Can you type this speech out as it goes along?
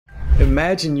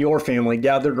Imagine your family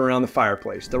gathered around the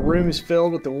fireplace. The room is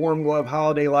filled with the warm glow of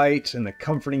holiday lights and the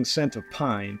comforting scent of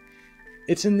pine.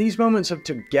 It's in these moments of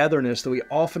togetherness that we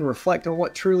often reflect on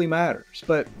what truly matters.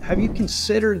 But have you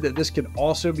considered that this could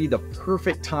also be the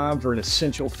perfect time for an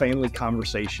essential family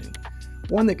conversation?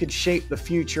 One that could shape the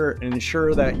future and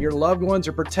ensure that your loved ones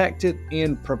are protected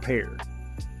and prepared.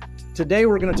 Today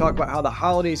we're going to talk about how the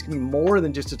holidays can be more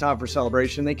than just a time for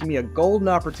celebration. They can be a golden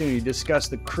opportunity to discuss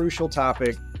the crucial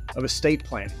topic of estate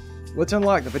planning. Let's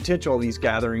unlock the potential of these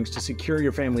gatherings to secure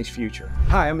your family's future.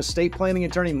 Hi, I'm estate planning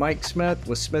attorney Mike Smith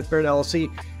with Smith Barid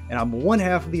LLC, and I'm one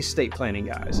half of the estate planning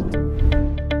guys.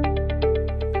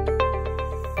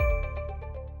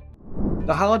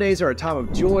 The holidays are a time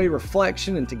of joy,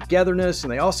 reflection, and togetherness,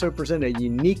 and they also present a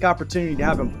unique opportunity to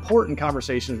have important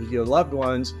conversations with your loved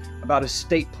ones about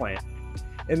estate planning.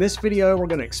 In this video, we're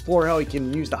going to explore how you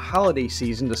can use the holiday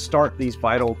season to start these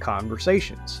vital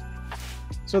conversations.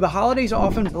 So the holidays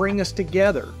often bring us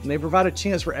together, and they provide a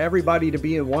chance for everybody to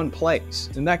be in one place,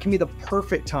 and that can be the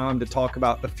perfect time to talk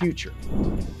about the future.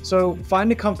 So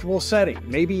find a comfortable setting,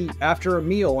 maybe after a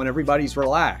meal when everybody's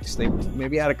relaxed. They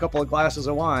maybe had a couple of glasses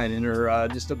of wine and are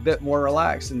just a bit more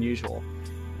relaxed than usual,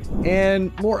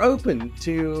 and more open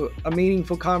to a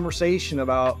meaningful conversation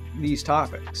about these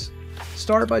topics.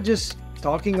 Start by just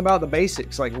talking about the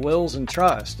basics like wills and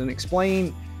trust, and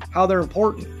explain how they're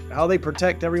important, how they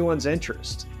protect everyone's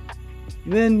interest.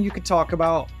 Then you could talk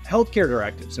about healthcare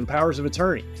directives and powers of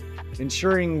attorney,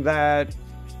 ensuring that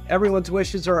everyone's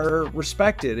wishes are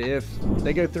respected if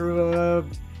they go through a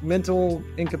mental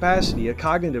incapacity, a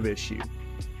cognitive issue.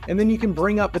 And then you can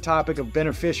bring up the topic of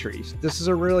beneficiaries. This is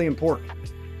really important.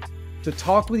 To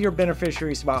talk with your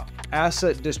beneficiaries about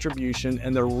asset distribution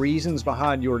and the reasons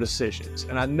behind your decisions.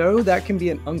 And I know that can be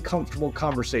an uncomfortable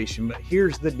conversation, but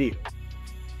here's the deal.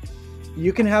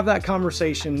 You can have that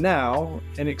conversation now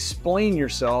and explain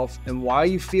yourself and why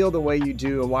you feel the way you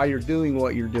do and why you're doing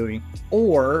what you're doing.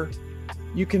 Or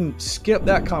you can skip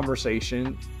that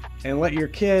conversation and let your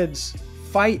kids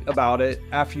fight about it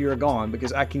after you're gone,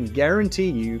 because I can guarantee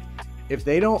you, if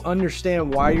they don't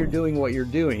understand why you're doing what you're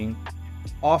doing,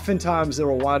 oftentimes there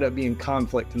will wind up being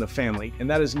conflict in the family. And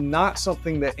that is not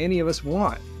something that any of us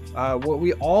want. What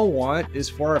we all want is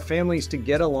for our families to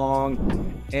get along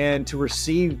and to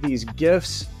receive these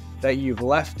gifts that you've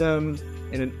left them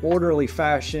in an orderly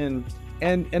fashion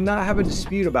and not have a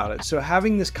dispute about it. So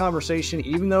having this conversation,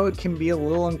 even though it can be a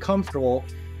little uncomfortable,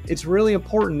 it's really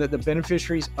important that the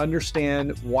beneficiaries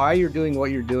understand why you're doing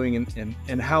what you're doing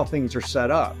and how things are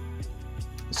set up.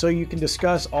 So you can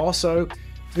discuss also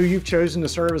who you've chosen to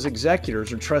serve as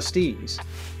executors or trustees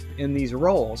in these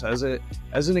roles, as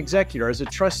an executor, as a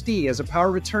trustee, as a power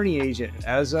of attorney agent,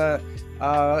 as a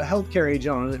healthcare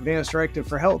agent on an advance directive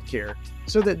for healthcare,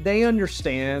 so that they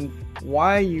understand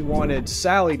why you wanted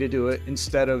Sally to do it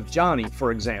instead of Johnny,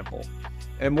 for example,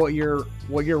 and what your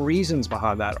reasons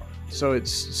behind that are. So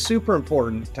it's super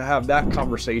important to have that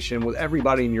conversation with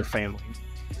everybody in your family.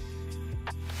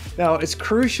 Now, it's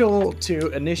crucial to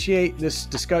initiate this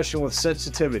discussion with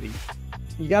sensitivity.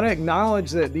 You got to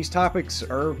acknowledge that these topics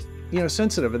are,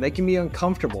 sensitive and they can be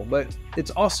uncomfortable, but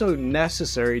it's also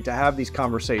necessary to have these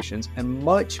conversations, and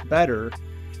much better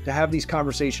to have these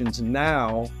conversations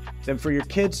now than for your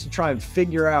kids to try and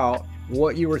figure out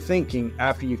what you were thinking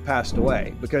after you've passed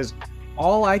away. Because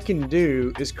all I can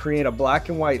do is create a black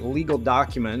and white legal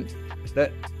document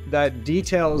that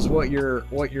details what your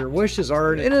wishes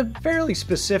are in a fairly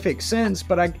specific sense,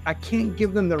 but I can't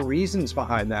give them the reasons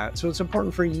behind that. So it's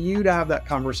important for you to have that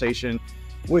conversation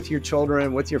with your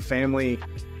children, with your family,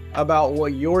 about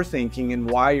what you're thinking and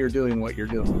why you're doing what you're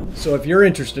doing. So if you're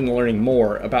interested in learning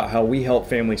more about how we help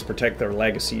families protect their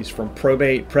legacies from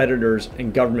probate, predators,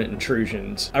 and government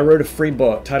intrusions, I wrote a free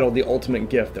book titled The Ultimate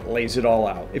Gift that lays it all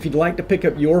out. If you'd like to pick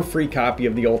up your free copy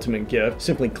of The Ultimate Gift,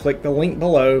 simply click the link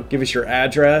below, give us your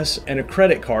address and a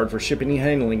credit card for shipping and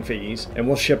handling fees, and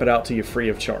we'll ship it out to you free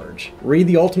of charge. Read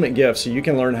The Ultimate Gift so you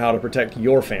can learn how to protect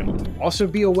your family. Also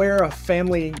be aware of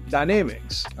family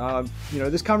dynamics.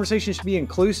 This conversation should be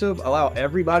inclusive. Allow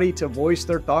everybody to voice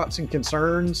their thoughts and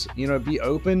concerns, be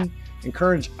open,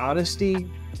 encourage honesty,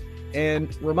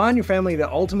 and remind your family that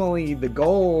ultimately the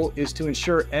goal is to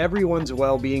ensure everyone's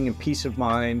well-being and peace of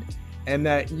mind, and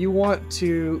that you want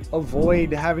to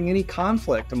avoid having any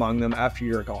conflict among them after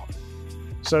you're gone.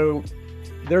 So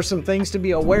there's some things to be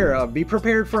aware of. Be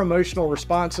prepared for emotional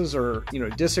responses or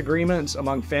disagreements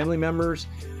among family members.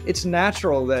 It's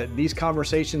natural that these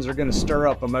conversations are going to stir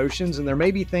up emotions, and there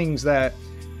may be things that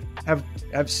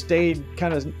have stayed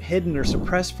kind of hidden or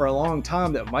suppressed for a long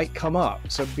time that might come up.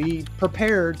 So be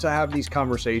prepared to have these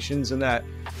conversations, and that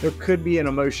there could be an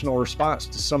emotional response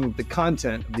to some of the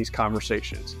content of these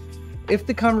conversations. If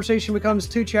the conversation becomes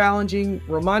too challenging,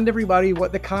 remind everybody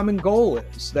what the common goal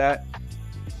is, that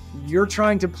you're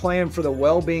trying to plan for the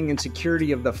well-being and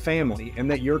security of the family, and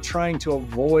that you're trying to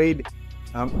avoid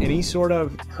any sort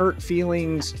of hurt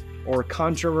feelings or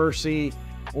controversy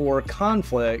or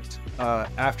conflict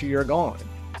after you're gone.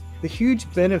 The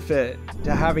huge benefit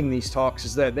to having these talks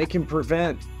is that they can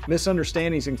prevent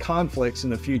misunderstandings and conflicts in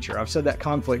the future. I've said that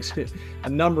conflicts a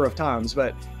number of times,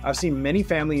 but I've seen many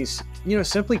families,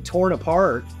 simply torn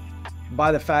apart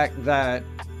by the fact that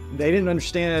they didn't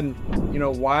understand,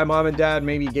 why mom and dad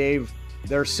maybe gave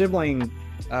their sibling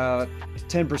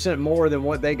 10% more than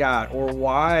what they got, or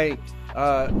why,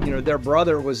 their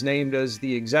brother was named as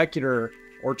the executor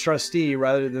or trustee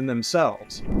rather than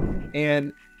themselves.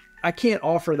 And I can't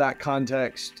offer that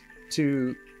context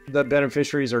to the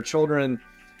beneficiaries or children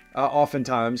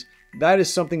oftentimes. That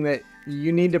is something that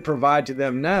you need to provide to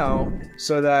them now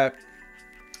so that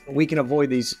we can avoid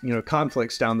these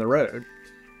conflicts down the road.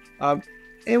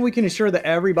 And we can ensure that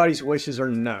everybody's wishes are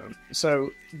known.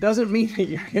 So it doesn't mean that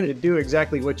you're going to do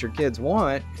exactly what your kids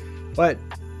want, but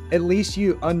at least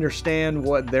you understand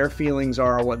what their feelings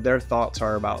are, what their thoughts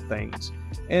are about things.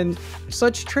 And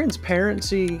such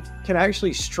transparency can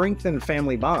actually strengthen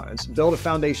family bonds, build a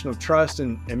foundation of trust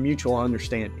and mutual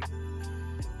understanding.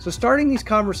 So starting these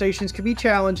conversations can be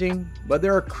challenging, but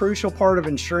they're a crucial part of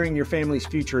ensuring your family's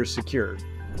future is secured.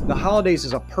 The holidays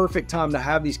is a perfect time to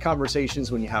have these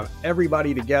conversations when you have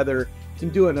everybody together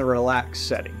and do it in a relaxed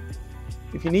setting.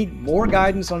 If you need more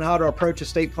guidance on how to approach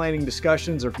estate planning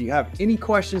discussions, or if you have any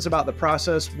questions about the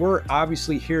process, we're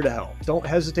obviously here to help. Don't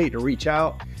hesitate to reach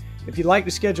out. If you'd like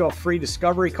to schedule a free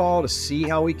discovery call to see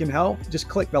how we can help, just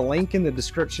click the link in the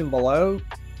description below,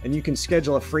 and you can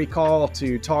schedule a free call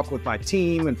to talk with my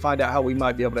team and find out how we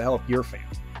might be able to help your family.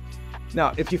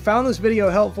 Now, if you found this video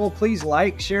helpful, please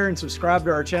like, share, and subscribe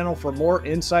to our channel for more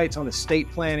insights on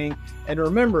estate planning. And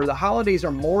remember, the holidays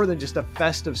are more than just a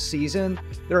festive season.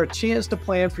 They're a chance to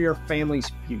plan for your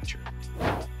family's future.